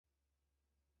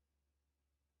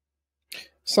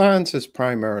Science is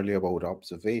primarily about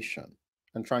observation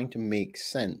and trying to make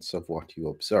sense of what you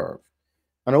observe.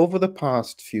 And over the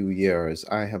past few years,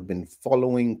 I have been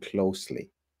following closely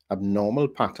abnormal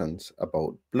patterns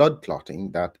about blood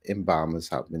clotting that embalmers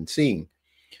have been seeing.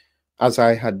 As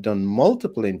I had done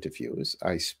multiple interviews,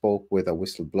 I spoke with a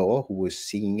whistleblower who was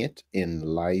seeing it in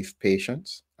live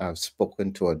patients. I've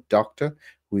spoken to a doctor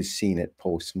who is seeing it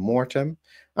post mortem,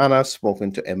 and I've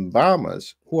spoken to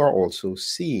embalmers who are also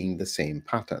seeing the same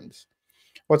patterns.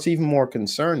 What's even more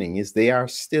concerning is they are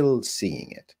still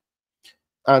seeing it.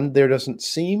 And there doesn't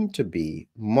seem to be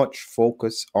much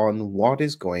focus on what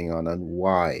is going on and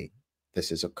why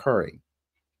this is occurring.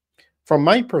 From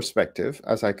my perspective,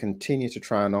 as I continue to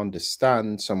try and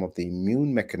understand some of the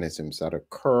immune mechanisms that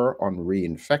occur on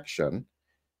reinfection,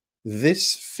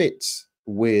 this fits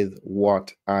with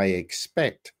what I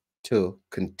expect to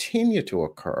continue to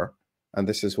occur. And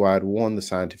this is why I'd warn the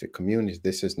scientific community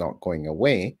this is not going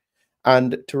away,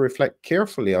 and to reflect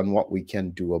carefully on what we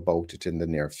can do about it in the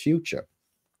near future.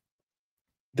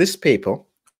 This paper,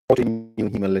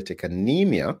 autoimmune hemolytic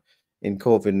anemia in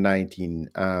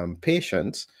COVID-19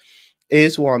 patients,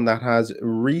 is one that has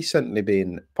recently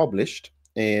been published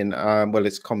in, well,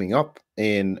 it's coming up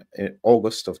in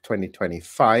August of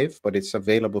 2025, but it's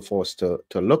available for us to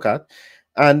look at.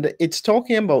 And it's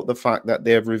talking about the fact that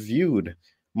they have reviewed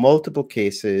multiple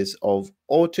cases of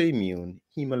autoimmune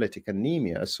hemolytic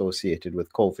anemia associated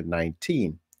with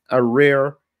COVID-19, a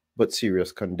rare but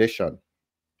serious condition.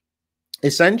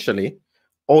 Essentially,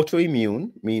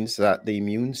 autoimmune means that the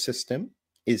immune system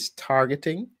is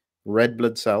targeting red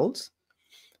blood cells.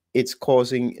 It's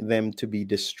causing them to be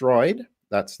destroyed.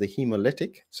 That's the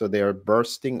hemolytic. So they are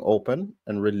bursting open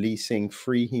and releasing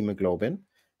free hemoglobin.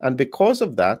 And because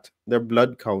of that, their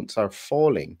blood counts are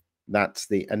falling. That's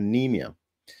the anemia.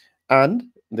 And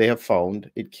they have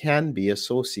found it can be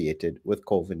associated with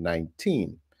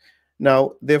COVID-19.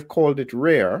 Now, they've called it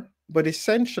rare, but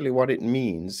essentially what it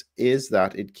means is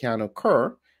that it can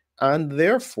occur, and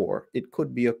therefore it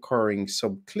could be occurring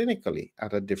subclinically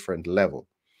at a different level.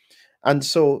 And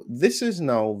so this is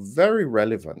now very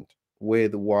relevant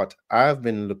with what I've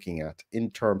been looking at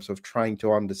in terms of trying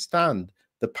to understand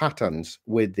the patterns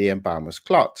with the embalmer's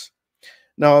clots.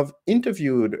 Now, I've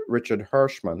interviewed Richard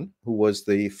Hirschman, who was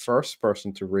the first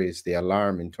person to raise the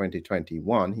alarm in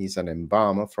 2021. He's an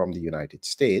embalmer from the United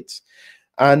States.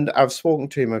 And I've spoken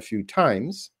to him a few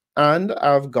times, and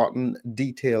I've gotten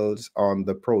details on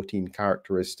the protein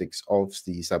characteristics of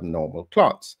these abnormal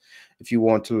clots. If you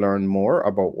want to learn more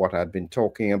about what I've been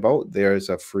talking about, there's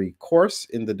a free course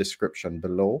in the description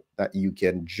below that you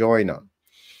can join on.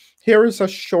 Here is a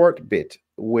short bit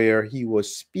where he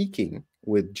was speaking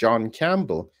with John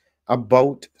Campbell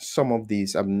about some of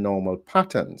these abnormal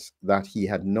patterns that he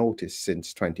had noticed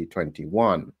since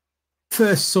 2021.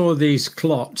 First saw these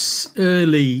clots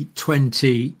early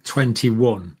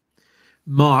 2021,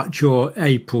 March or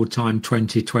April time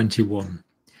 2021.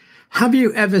 Have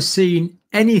you ever seen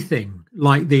anything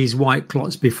like these white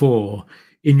clots before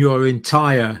in your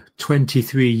entire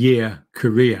 23-year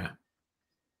career?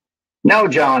 No,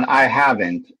 John, I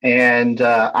haven't. And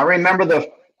I remember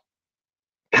the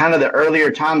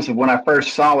earlier times of when I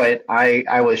first saw it,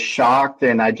 I was shocked,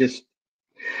 and I just,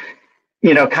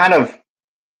 kind of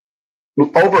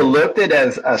overlooked it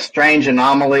as a strange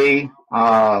anomaly.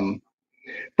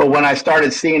 But when I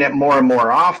started seeing it more and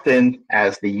more often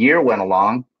as the year went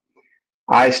along,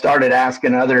 I started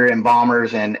asking other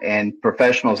embalmers and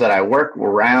professionals that I work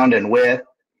around and with,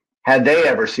 had they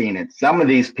ever seen it? Some of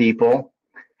these people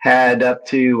had up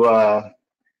to,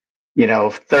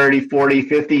 30, 40,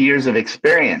 50 years of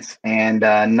experience, and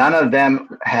none of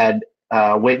them had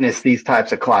witnessed these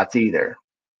types of clots either.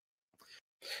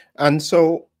 And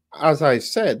so, as I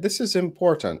said, this is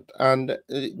important. And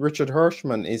Richard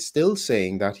Hirschman is still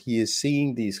saying that he is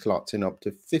seeing these clots in up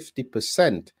to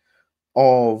 50%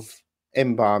 of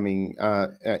embalming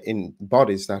in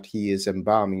bodies that he is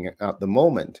embalming at the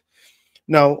moment.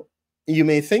 Now, you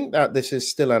may think that this is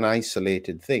still an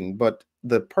isolated thing, but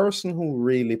the person who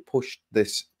really pushed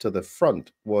this to the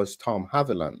front was Tom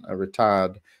Haviland, a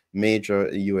retired major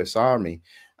U.S. Army.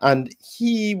 And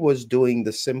he was doing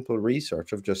the simple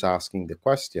research of just asking the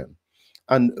question.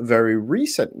 And very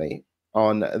recently,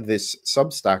 on this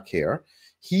Substack here,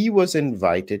 he was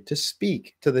invited to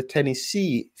speak to the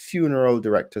Tennessee Funeral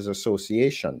Directors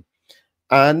Association.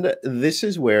 And this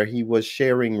is where he was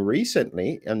sharing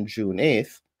recently on June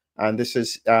 8th. And this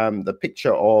is the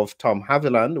picture of Tom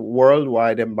Haviland,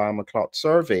 Worldwide Embalmer Clot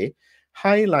Survey,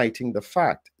 highlighting the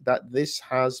fact that this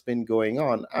has been going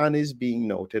on and is being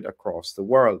noted across the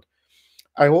world.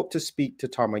 I hope to speak to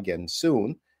Tom again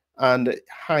soon. and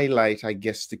highlight, I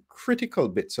guess, the critical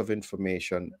bits of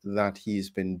information that he's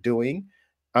been doing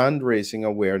and raising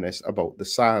awareness about the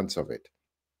science of it.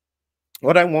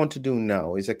 What I want to do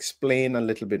now is explain a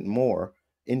little bit more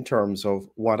in terms of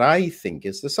what I think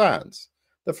is the science.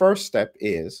 The first step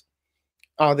is,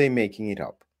 are they making it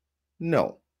up?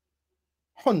 No.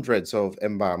 Hundreds of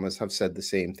embalmers have said the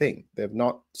same thing. They've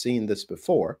not seen this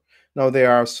before. Now,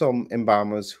 there are some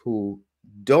embalmers who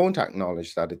don't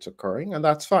acknowledge that it's occurring, and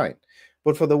that's fine.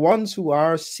 But for the ones who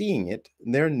are seeing it,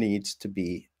 there needs to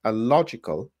be a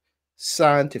logical,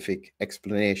 scientific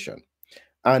explanation.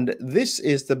 And this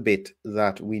is the bit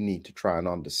that we need to try and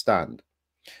understand.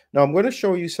 Now, I'm going to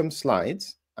show you some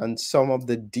slides and some of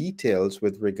the details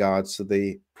with regards to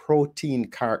the protein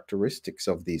characteristics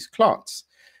of these clots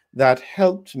that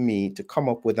helped me to come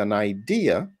up with an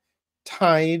idea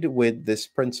tied with this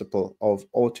principle of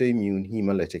autoimmune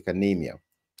hemolytic anemia.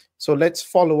 So let's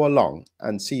follow along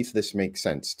and see if this makes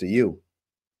sense to you.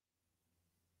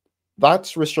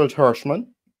 That's Richard Hirschman,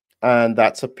 and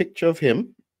that's a picture of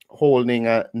him holding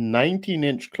a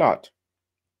 19-inch clot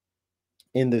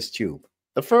in this tube.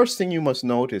 The first thing you must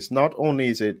notice, not only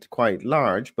is it quite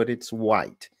large, but it's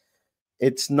white.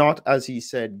 It's not, as he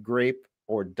said, grape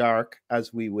or dark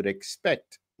as we would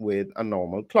expect with a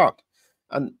normal clot.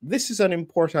 And this is an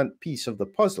important piece of the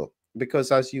puzzle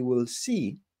because, as you will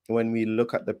see when we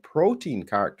look at the protein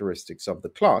characteristics of the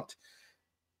clot,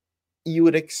 you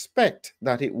would expect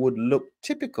that it would look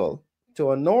typical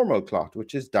to a normal clot,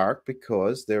 which is dark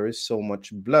because there is so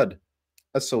much blood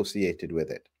associated with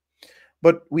it.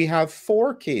 But we have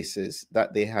 4 cases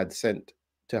that they had sent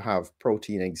to have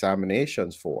protein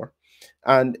examinations for.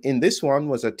 And in this one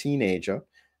was a teenager.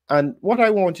 And what I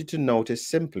want you to notice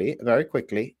simply, very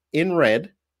quickly, in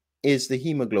red is the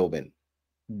hemoglobin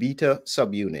beta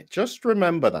subunit. Just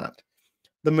remember that.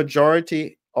 The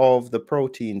majority of the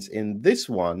proteins in this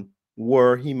one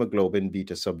were hemoglobin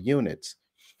beta subunits.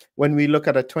 When we look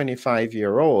at a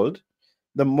 25-year-old,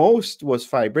 the most was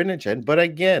fibrinogen, but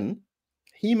again,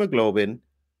 hemoglobin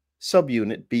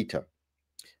subunit beta.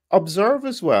 Observe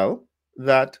as well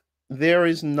that there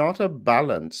is not a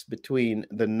balance between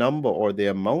the number or the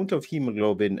amount of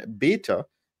hemoglobin beta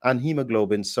and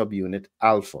hemoglobin subunit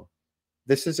alpha.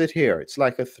 This is it here. It's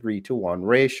like a 3-to-1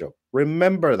 ratio.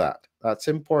 Remember that. That's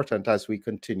important as we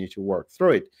continue to work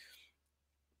through it.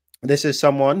 This is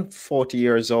someone 40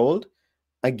 years old.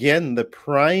 Again, the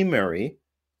primary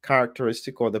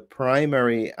characteristic or the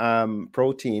primary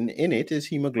protein in it is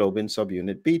hemoglobin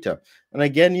subunit beta. And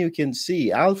again, you can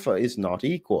see alpha is not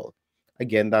equal.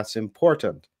 Again, that's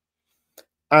important.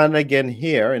 And again,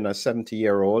 here in a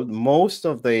 70-year-old, most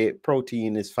of the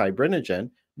protein is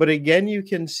fibrinogen. But again, you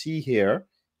can see here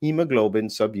hemoglobin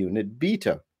subunit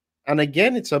beta. And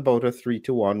again, it's about a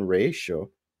 3-to-1 ratio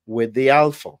with the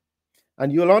alpha.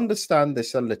 And you'll understand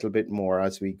this a little bit more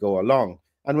as we go along.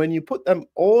 And when you put them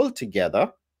all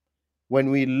together, when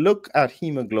we look at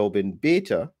hemoglobin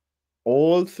beta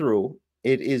all through,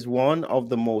 it is one of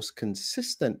the most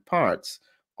consistent parts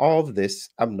of this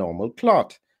abnormal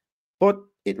clot. But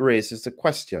it raises the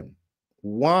question,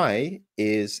 why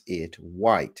is it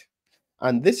white?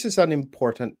 And this is an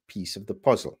important piece of the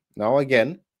puzzle. Now,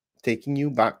 again, taking you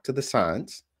back to the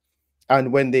science,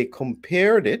 and when they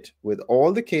compared it with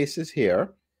all the cases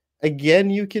here, again,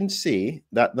 you can see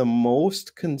that the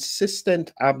most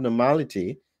consistent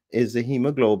abnormality is the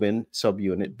hemoglobin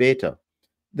subunit beta.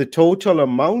 The total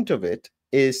amount of it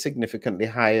is significantly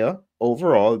higher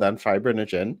overall than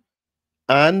fibrinogen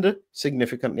and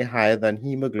significantly higher than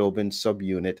hemoglobin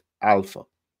subunit alpha.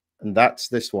 And that's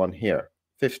this one here,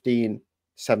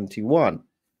 1571.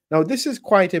 Now, this is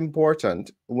quite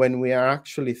important when we are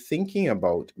actually thinking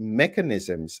about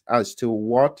mechanisms as to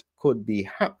what could be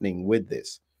happening with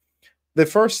this. The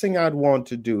first thing I'd want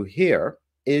to do here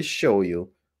is show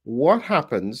you what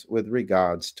happens with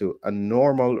regards to a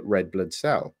normal red blood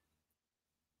cell.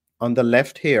 On the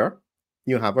left here,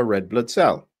 you have a red blood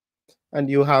cell, and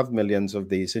you have millions of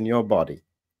these in your body.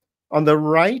 On the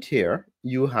right here,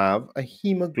 you have a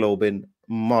hemoglobin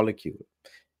molecule.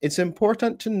 It's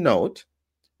important to note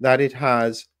that it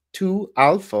has 2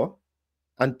 alpha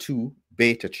and 2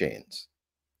 beta chains.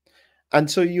 And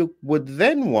so you would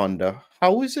then wonder,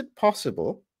 how is it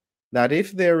possible that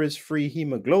if there is free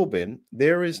hemoglobin,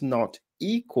 there is not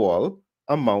equal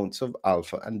amounts of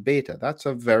alpha and beta? That's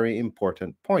a very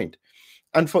important point.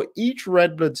 And for each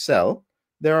red blood cell,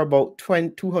 there are about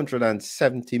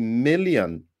 270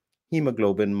 million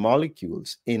hemoglobin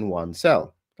molecules in one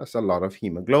cell. That's a lot of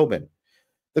hemoglobin.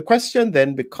 The question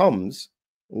then becomes,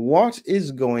 what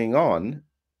is going on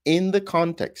in the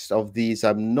context of these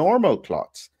abnormal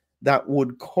clots that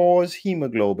would cause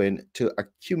hemoglobin to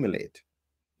accumulate?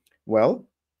 Well,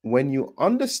 when you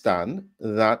understand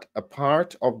that a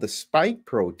part of the spike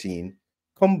protein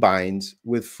combines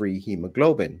with free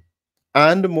hemoglobin,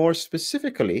 and more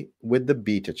specifically with the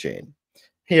beta chain.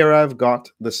 Here I've got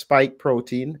the spike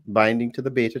protein binding to the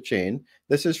beta chain.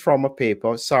 This is from a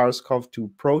paper,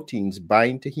 SARS-CoV-2 proteins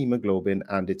bind to hemoglobin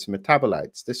and its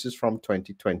metabolites. This is from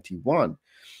 2021.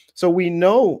 So we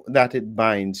know that it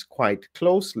binds quite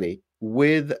closely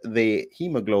with the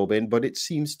hemoglobin, but it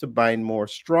seems to bind more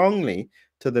strongly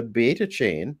to the beta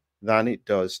chain than it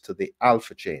does to the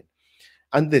alpha chain.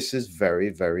 And this is very,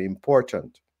 very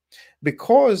important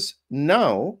because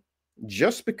now,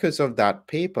 just because of that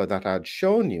paper that I'd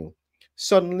shown you,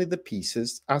 suddenly the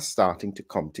pieces are starting to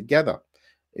come together.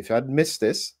 If I'd missed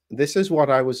this, this is what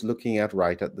I was looking at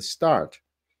right at the start.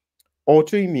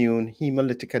 Autoimmune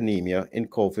hemolytic anemia in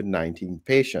COVID-19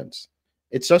 patients.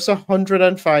 It's just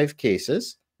 105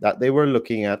 cases that they were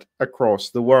looking at across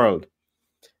the world.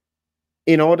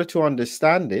 In order to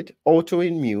understand it,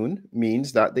 autoimmune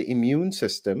means that the immune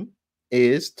system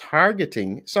is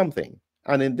targeting something.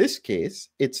 And in this case,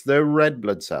 it's the red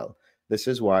blood cell. This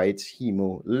is why it's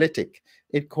hemolytic.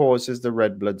 It causes the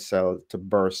red blood cell to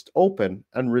burst open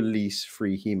and release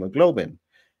free hemoglobin.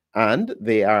 And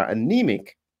they are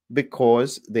anemic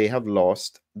because they have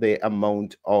lost the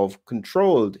amount of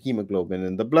controlled hemoglobin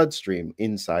in the bloodstream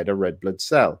inside a red blood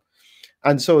cell.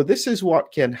 And so this is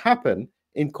what can happen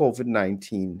in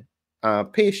COVID-19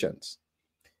 patients.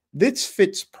 This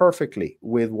fits perfectly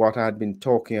with what I had been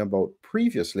talking about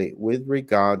previously with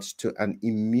regards to an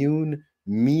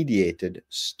immune-mediated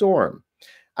storm.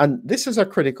 And this is a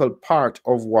critical part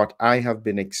of what I have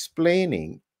been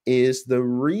explaining is the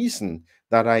reason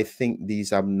that I think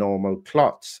these abnormal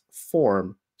clots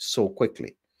form so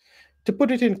quickly. To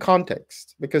put it in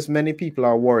context, because many people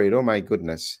are worried, oh my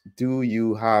goodness, do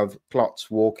you have clots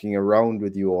walking around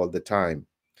with you all the time?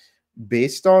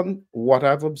 Based on what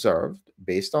I've observed,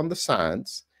 based on the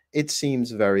science, it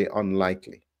seems very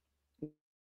unlikely.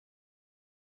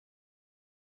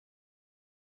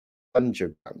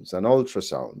 Angiograms and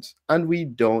ultrasounds, and we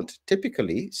don't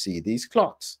typically see these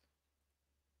clots.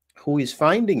 Who is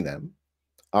finding them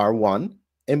are one,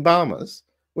 embalmers,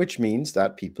 which means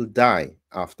that people die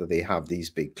after they have these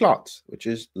big clots, which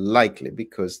is likely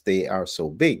because they are so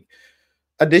big.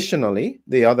 Additionally,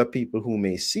 the other people who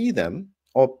may see them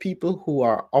are people who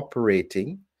are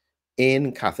operating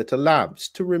in catheter labs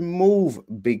to remove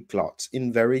big clots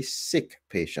in very sick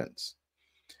patients.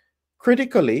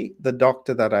 Critically, the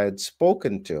doctor that I had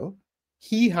spoken to,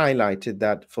 he highlighted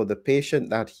that for the patient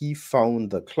that he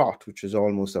found the clot, which is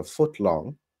almost a foot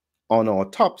long, on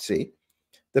autopsy,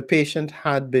 the patient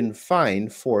had been fine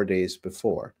 4 days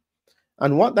before.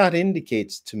 And what that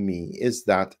indicates to me is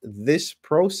that this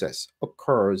process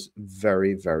occurs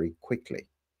very, very quickly.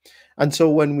 And so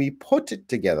when we put it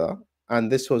together,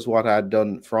 and this was what I had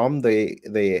done from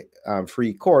the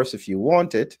free course, if you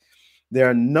want it, there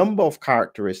are a number of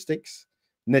characteristics.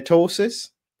 Netosis,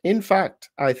 in fact,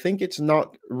 I think it's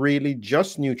not really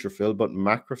just neutrophil, but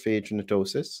macrophage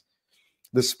netosis.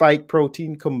 The spike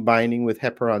protein combining with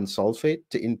heparan sulfate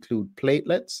to include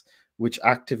platelets, which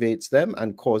activates them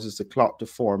and causes the clot to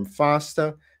form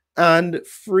faster, and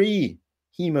free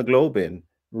hemoglobin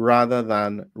rather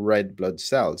than red blood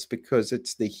cells, because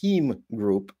it's the heme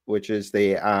group, which is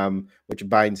the which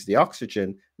binds the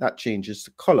oxygen, that changes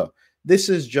the color. This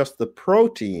is just the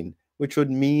protein, which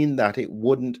would mean that it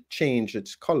wouldn't change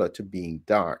its color to being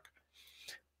dark.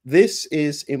 This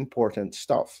is important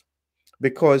stuff,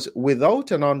 because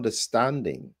without an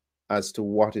understanding as to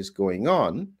what is going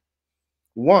on,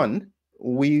 one,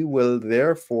 we will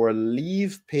therefore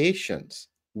leave patients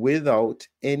without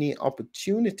any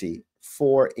opportunity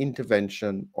for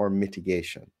intervention or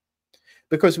mitigation.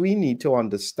 Because we need to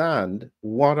understand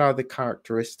what are the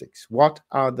characteristics, what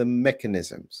are the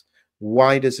mechanisms,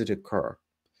 why does it occur?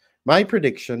 My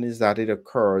prediction is that it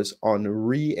occurs on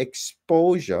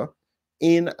re-exposure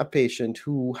in a patient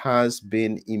who has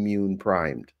been immune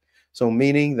primed. So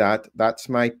meaning that that's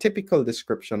my typical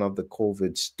description of the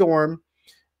COVID storm.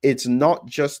 It's not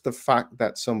just the fact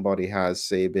that somebody has,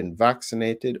 say, been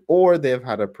vaccinated or they've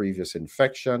had a previous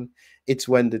infection. It's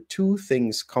when the two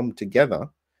things come together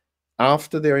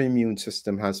after their immune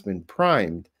system has been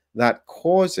primed that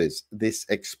causes this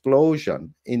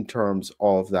explosion in terms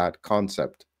of that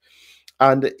concept.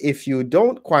 And if you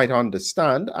don't quite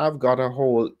understand, I've got a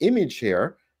whole image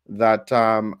here that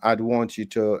I'd want you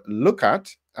to look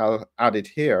at. I'll add it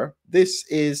here. This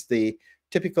is the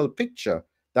typical picture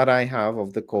that I have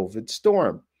of the COVID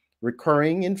storm.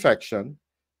 Recurring infection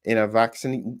in a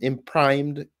vaccine in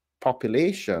primed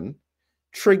population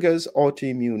triggers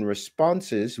autoimmune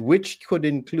responses, which could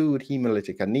include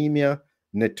hemolytic anemia,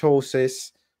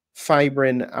 netosis,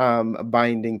 fibrin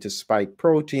binding to spike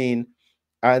protein,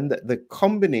 and the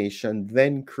combination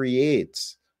then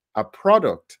creates a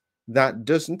product that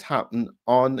doesn't happen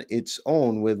on its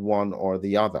own with one or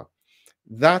the other.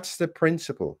 That's the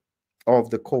principle of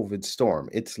the COVID storm.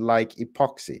 It's like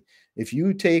epoxy. If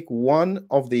you take one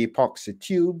of the epoxy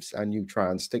tubes and you try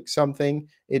and stick something,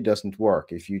 it doesn't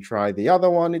work. If you try the other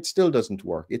one, it still doesn't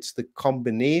work. It's the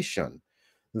combination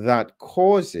that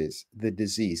causes the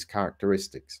disease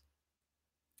characteristics.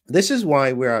 This is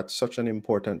why we're at such an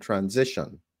important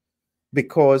transition,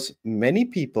 because many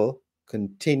people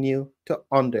continue to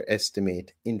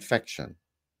underestimate infection.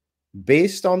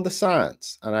 Based on the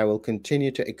science, and I will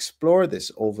continue to explore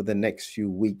this over the next few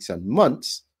weeks and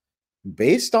months,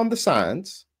 based on the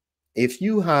science, if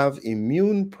you have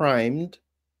immune primed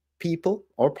people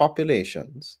or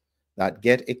populations that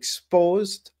get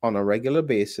exposed on a regular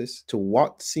basis to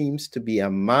what seems to be a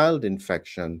mild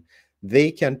infection,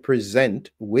 they can present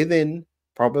within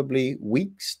probably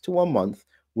weeks to a month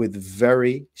with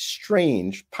very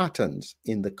strange patterns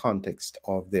in the context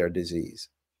of their disease.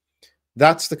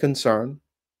 That's the concern.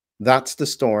 That's the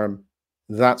storm.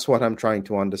 That's what I'm trying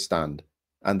to understand.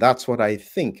 And that's what I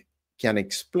think can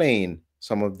explain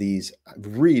some of these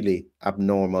really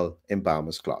abnormal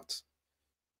embalmers clots.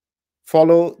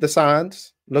 Follow the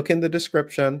science, look in the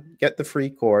description, get the free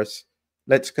course.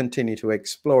 Let's continue to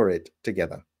explore it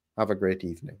together. Have a great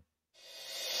evening.